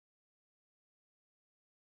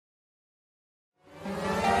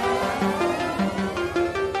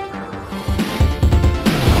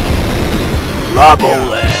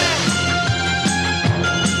Lago.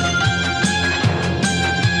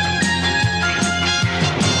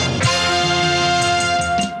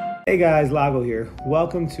 Hey guys, Lago here.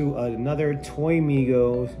 Welcome to another Toy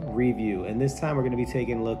Migos review. And this time we're going to be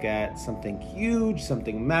taking a look at something huge,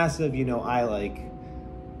 something massive. You know, I like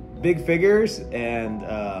big figures and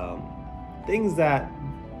things that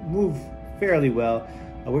move fairly well.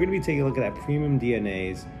 We're going to be taking a look at Premium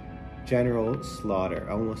DNA's General Slaughter.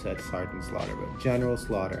 I almost said Sergeant Slaughter, but General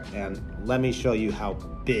Slaughter. And let me show you how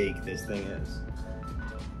big this thing is.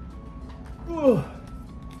 Ooh,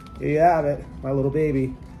 here you have it, my little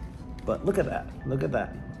baby. But look at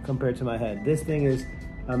that, compared to my head. This thing is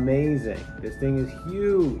amazing. This thing is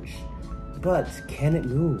huge. But can it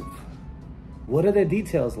move? What are the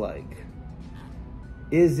details like?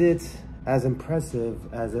 Is it as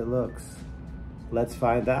impressive as it looks? Let's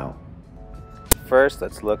find out. First,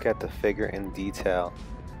 let's look at the figure in detail.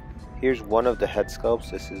 Here's one of the head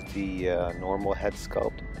sculpts. This is the normal head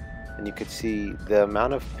sculpt. And you can see the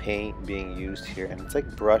amount of paint being used here, and it's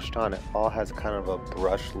like brushed on. It all has kind of a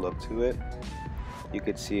brush look to it. You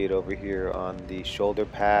could see it over here on the shoulder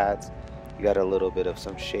pads. You got a little bit of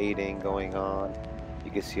some shading going on.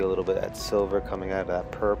 You can see a little bit of that silver coming out of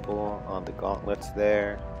that purple on the gauntlets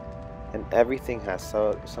there. And everything has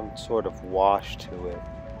some sort of wash to it.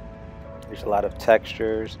 There's a lot of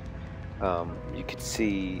textures. You could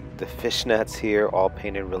see the fishnets here all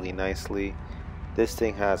painted really nicely. This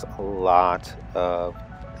thing has a lot of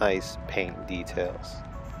nice paint details.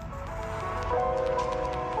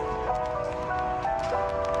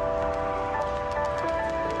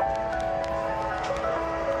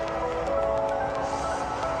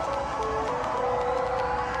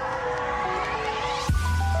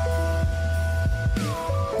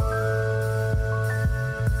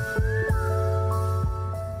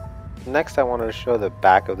 Next, I wanted to show the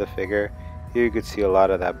back of the figure. Here you could see a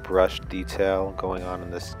lot of that brushed detail going on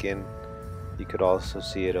in the skin. You could also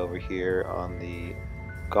see it over here on the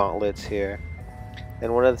gauntlets here.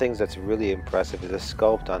 And one of the things that's really impressive is the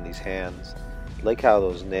sculpt on these hands. I like how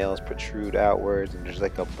those nails protrude outwards and there's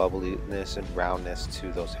like a bubbliness and roundness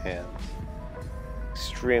to those hands.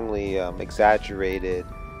 Extremely exaggerated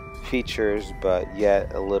features, but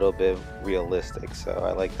yet a little bit realistic. So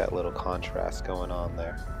I like that little contrast going on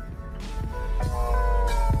there.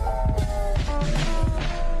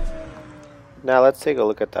 Now let's take a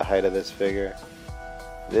look at the height of this figure.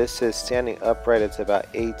 This is standing upright. It's about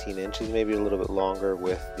 18 inches, maybe a little bit longer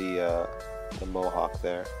with the mohawk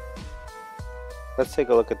there. Let's take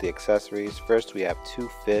a look at the accessories. First, we have two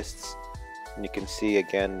fists, and you can see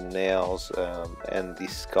again nails and the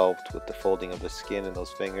sculpt with the folding of the skin and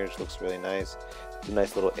those fingers looks really nice. It's a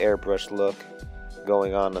nice little airbrush look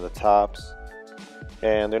going on the tops,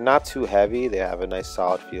 and they're not too heavy. They have a nice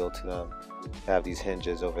solid feel to them. Have these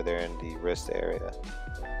hinges over there in the wrist area.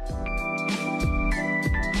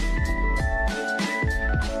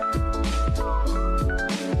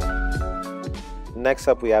 Next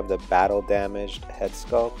up, we have the battle damaged head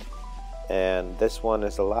sculpt, and this one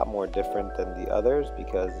is a lot more different than the others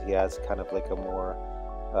because he has kind of like a more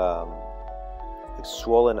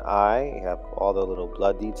swollen eye. You have all the little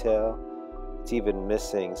blood detail. It's even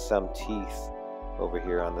missing some teeth over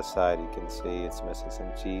here on the side. You can see it's missing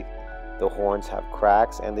some teeth. The horns have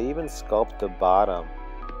cracks, and they even sculpt the bottom.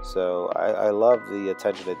 So I love the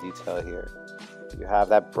attention to detail here. You have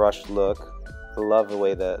that brushed look. I love the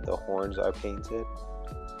way the horns are painted,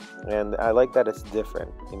 and I like that it's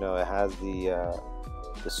different. You know, it has the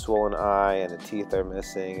swollen eye and the teeth are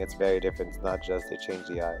missing. It's very different. It's not just they change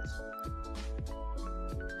the eyes.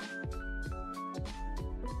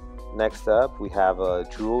 Next up, we have a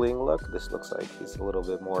drooling look. This looks like he's a little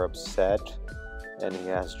bit more upset, and he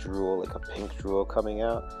has drool, like a pink drool coming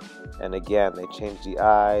out. And again, they changed the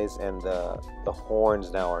eyes, and the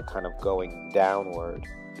horns now are kind of going downward.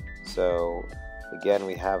 So again,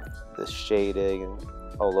 we have the shading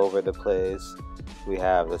all over the place. We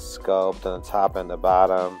have the sculpt on the top and the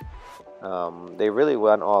bottom. They really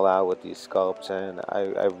went all out with these sculpts, and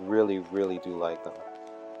I really do like them.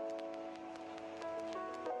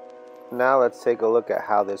 Now let's take a look at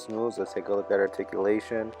how this moves. Let's take a look at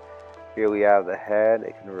articulation. Here we have the head.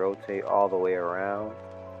 It can rotate all the way around.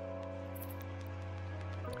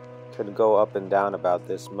 It can go up and down about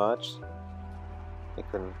this much. It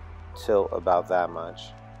can tilt about that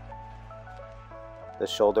much. The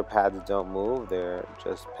shoulder pads don't move. They're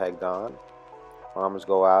just pegged on. Arms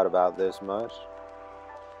go out about this much.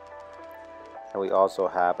 And we also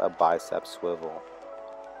have a bicep swivel.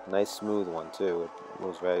 Nice smooth one too. It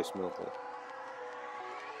moves very smoothly.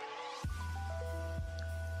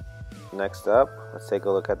 Next up, let's take a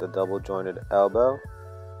look at the double jointed elbow.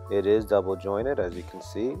 It is double jointed, as you can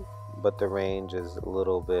see, but the range is a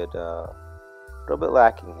little bit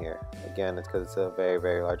lacking here. Again, it's because it's a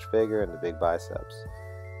very large figure and the big biceps.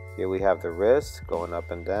 Here we have the wrist going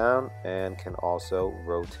up and down and can also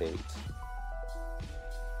rotate.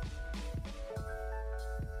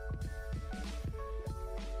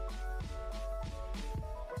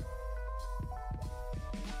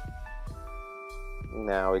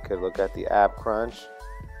 Now we could look at the ab crunch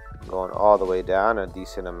going all the way down a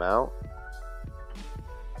decent amount.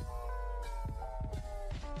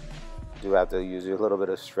 Do have to use a little bit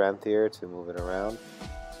of strength here to move it around,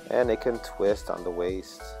 and it can twist on the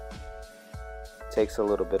waist. Takes a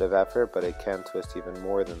little bit of effort, but it can twist even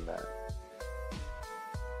more than that.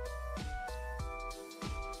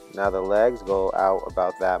 Now the legs go out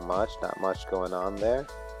about that much, not much going on there.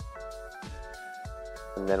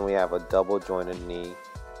 And then we have a double jointed knee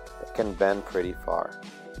that can bend pretty far.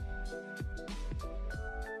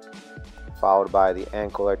 Followed by the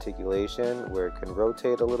ankle articulation, where it can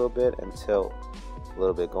rotate a little bit and tilt a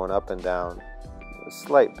little bit, going up and down a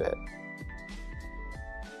slight bit.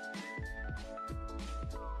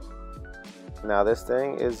 Now this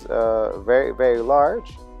thing is very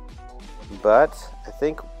large, but I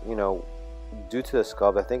think, you know, due to the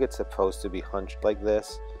sculpt, I think it's supposed to be hunched like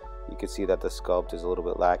this. You can see that the sculpt is a little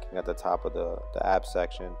bit lacking at the top of the ab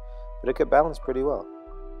section, but it could balance pretty well.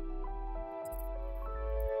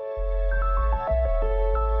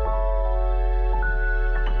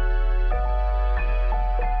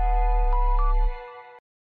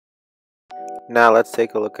 Now let's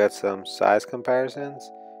take a look at some size comparisons.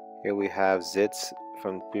 Here we have Zitz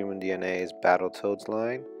from Human DNA's Battletoads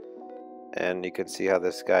line, and you can see how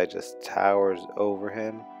this guy just towers over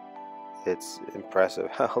him. It's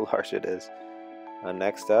impressive how large it is.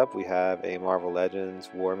 Next up we have a Marvel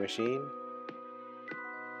Legends War Machine,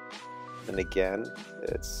 and again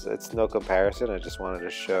it's no comparison. I just wanted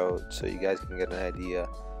to show so you guys can get an idea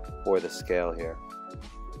for the scale here.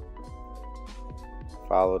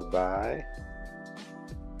 Followed by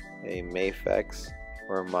a Mafex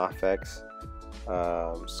or Mafex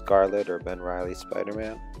Scarlet or Ben Reilly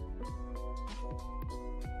Spider-Man.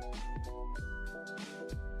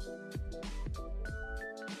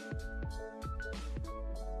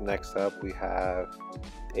 Next up we have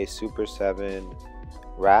a Super 7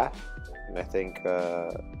 Raph, and I think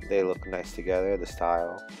they look nice together. The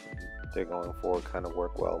style they're going for kind of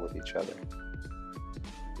work well with each other.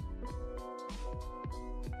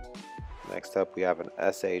 Next up we have an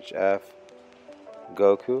SHF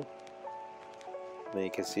Goku, and you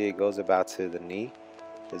can see it goes about to the knee.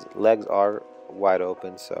 His legs are wide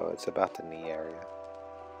open, so it's about the knee area.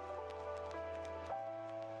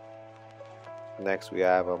 Next we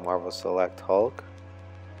have a Marvel Select Hulk,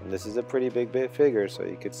 and this is a pretty big figure, so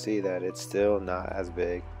you could see that it's still not as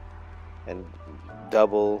big, and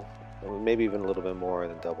double, maybe even a little bit more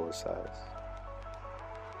than double the size.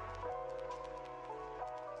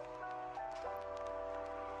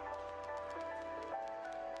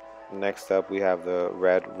 Next up we have the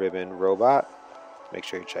Red Ribbon Robot. Make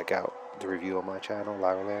sure you check out the review on my channel,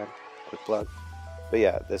 Lagoland. Quick plug. But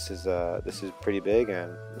yeah, this is pretty big,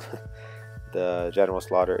 and the General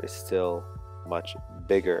Slaughter is still much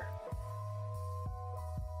bigger.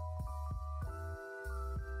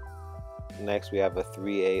 Next we have a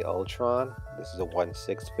 3A Ultron. This is a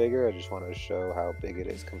 1/6 figure. I just wanted to show how big it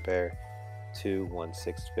is compared to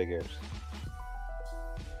 1/6 figures.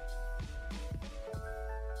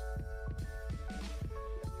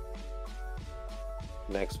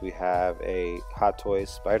 Next we have a Hot Toys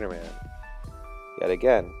Spider-Man. Yet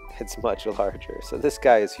again, it's much larger. So this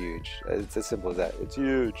guy is huge. It's as simple as that. It's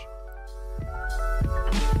huge.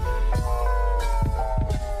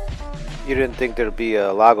 You didn't think there'd be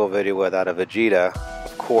a Lago video without a Vegeta.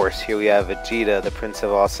 Of course, here we have Vegeta, the Prince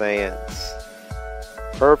of all Saiyans.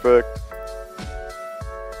 Perfect.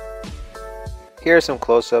 Here are some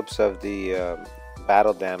close-ups of the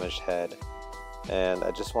battle damaged head. And I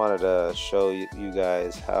just wanted to show you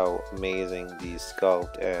guys how amazing the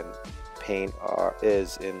sculpt and paint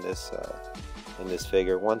is in this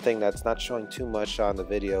figure. One thing that's not showing too much on the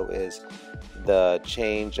video is the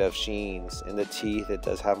change of sheens in the teeth. It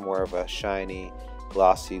does have more of a shiny,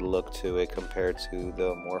 glossy look to it compared to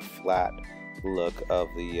the more flat look of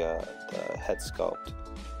the head sculpt.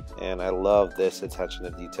 And I love this attention to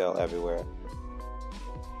detail everywhere.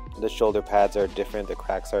 The shoulder pads are different. The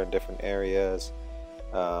cracks are in different areas.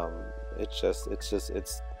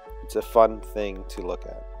 It's a fun thing to look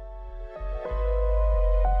at.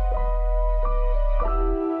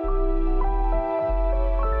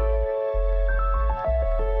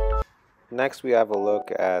 Next we have a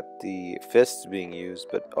look at the fists being used,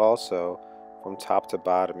 but also from top to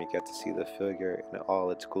bottom you get to see the figure in all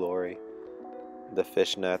its glory. The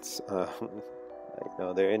fishnets,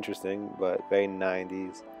 they're interesting, but very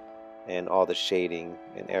 90s, and all the shading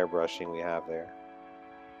and airbrushing we have there.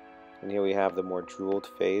 And here we have the more jeweled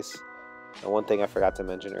face. And one thing I forgot to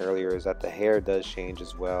mention earlier is that the hair does change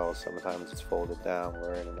as well. Sometimes it's folded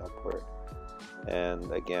downward and upward.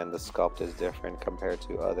 And again, the sculpt is different compared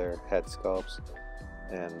to other head sculpts.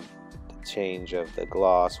 And the change of the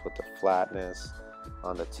gloss with the flatness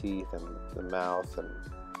on the teeth and the mouth, and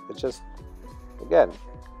it's just, again,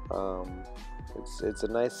 it's a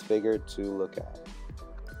nice figure to look at.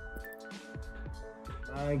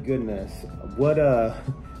 My goodness, what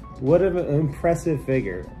an impressive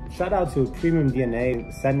figure. Shout out to Premium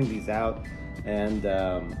DNA sending these out, and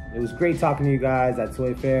it was great talking to you guys at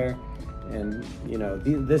Toy Fair. And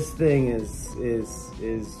this thing is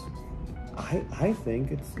I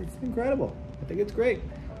think it's incredible. I think it's great.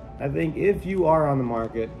 I think if you are on the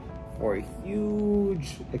market for a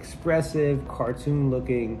huge, expressive,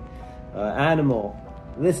 cartoon-looking animal,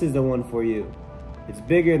 this is the one for you. It's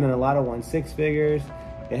bigger than a lot of 1/6 figures.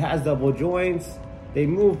 It has double joints. They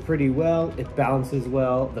move pretty well. It balances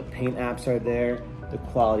well. The paint apps are there. The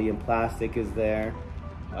quality in plastic is there.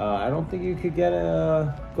 I don't think you could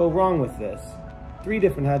go wrong with this. 3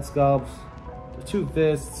 different head sculpts, 2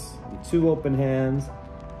 fists, 2 open hands,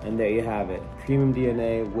 and there you have it. Premium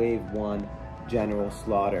DNA Wave 1 General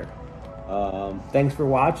Slaughter. Thanks for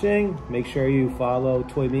watching. Make sure you follow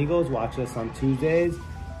Toy Migos. Watch us on Tuesdays,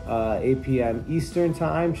 8 p.m. Eastern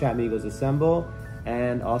Time, Chat Migos Assemble,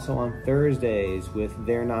 and also on Thursdays with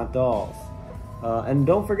They're Not Dolls. And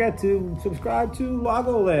don't forget to subscribe to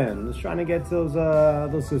Lagoland. Just trying to get those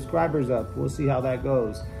subscribers up. We'll see how that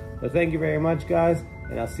goes. But thank you very much, guys,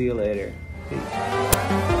 and I'll see you later.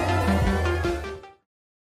 Peace.